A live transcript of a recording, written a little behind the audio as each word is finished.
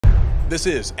This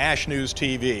is ASH News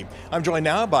TV. I'm joined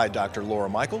now by Dr. Laura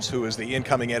Michaelis, who is the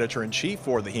incoming editor-in-chief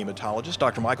for the Hematologist.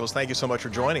 Dr. Michaelis, thank you so much for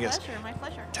joining us. My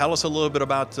pleasure. Tell us a little bit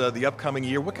about the upcoming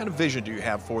year. What kind of vision do you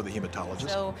have for the Hematologist?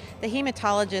 So, the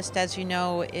Hematologist, as you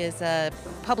know, is a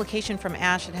publication from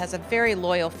ASH. It has a very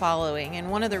loyal following, and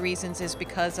one of the reasons is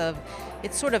because of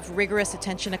its sort of rigorous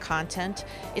attention to content,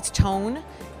 its tone,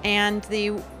 and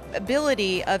the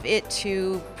ability of it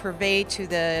to purvey to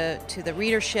the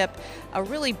readership a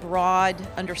really broad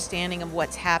understanding of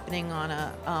what's happening on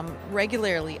a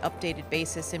regularly updated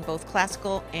basis in both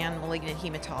classical and malignant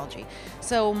hematology.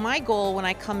 So my goal when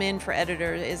I come in for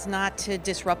editor is not to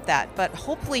disrupt that, but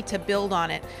hopefully to build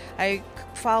on it. I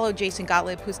follow Jason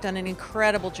Gottlieb, who's done an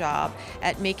incredible job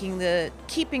at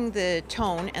keeping the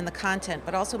tone and the content,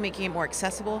 but also making it more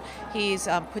accessible. He's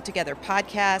put together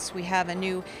podcasts. We have a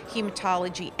new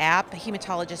hematology app, a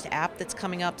Hematologist app that's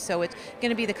coming up. So it's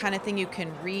going to be the kind of thing you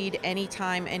can read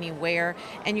anytime, anywhere,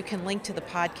 and you can link to the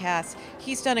podcast.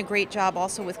 He's done a great job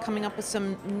also with coming up with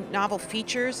some novel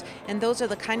features, and those are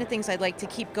the kind of things I'd like to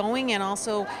keep going and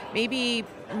also maybe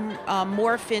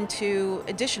morph into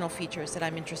additional features that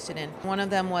I'm interested in. One of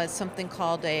them was something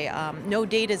called a no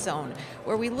data zone,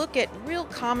 where we look at real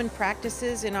common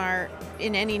practices in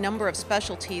any number of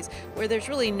specialties where there's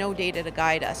really no data to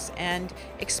guide us, and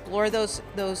explore those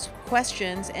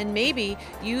questions and maybe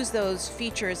use those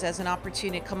features as an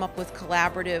opportunity to come up with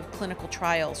collaborative clinical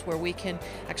trials where we can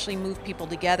actually move people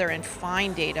together and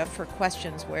find data for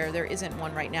questions where there isn't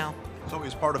one right now. So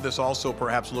is part of this also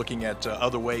perhaps looking at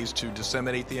other ways to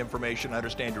disseminate the information? I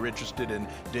understand you're interested in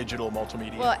digital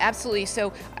multimedia. Well, absolutely.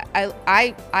 So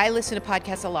I listen to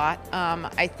podcasts a lot.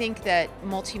 I think that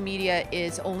multimedia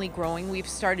is only growing. We've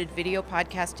started video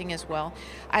podcasting as well.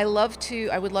 I would love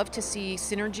to see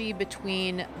synergy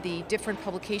between the different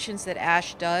publications that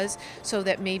ASH does, so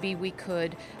that maybe we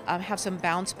could have some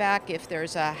bounce back. If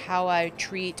there's a How I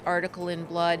Treat article in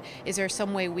Blood, is there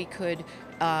some way we could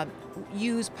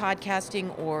use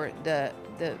podcasting or the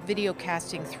video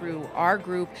casting through our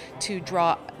group to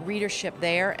draw readership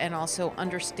there and also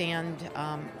understand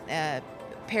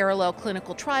parallel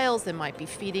clinical trials that might be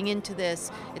feeding into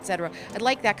this, etc. I'd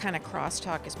like that kind of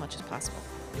crosstalk as much as possible.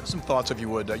 Give us some thoughts, if you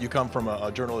would. You come from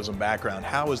a journalism background.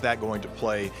 How is that going to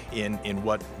play in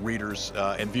what readers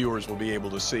and viewers will be able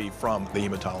to see from the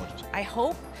Hematologist? I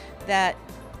hope that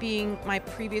being my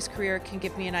previous career can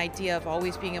give me an idea of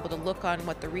always being able to look on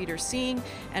what the reader's seeing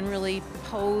and really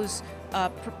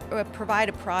provide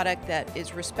a product that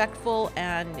is respectful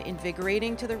and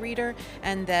invigorating to the reader,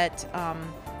 and that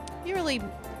really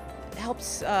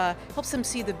helps them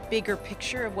see the bigger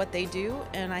picture of what they do.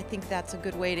 And I think that's a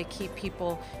good way to keep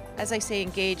people, as I say,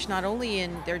 engaged not only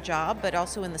in their job but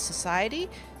also in the society,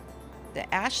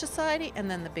 the ASH society, and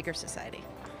then the bigger society.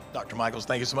 Dr. Michaelis,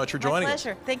 thank you so much for joining us.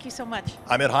 My pleasure. Thank you so much.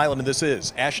 I'm Ed Highland, and this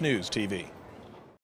is ASH News TV.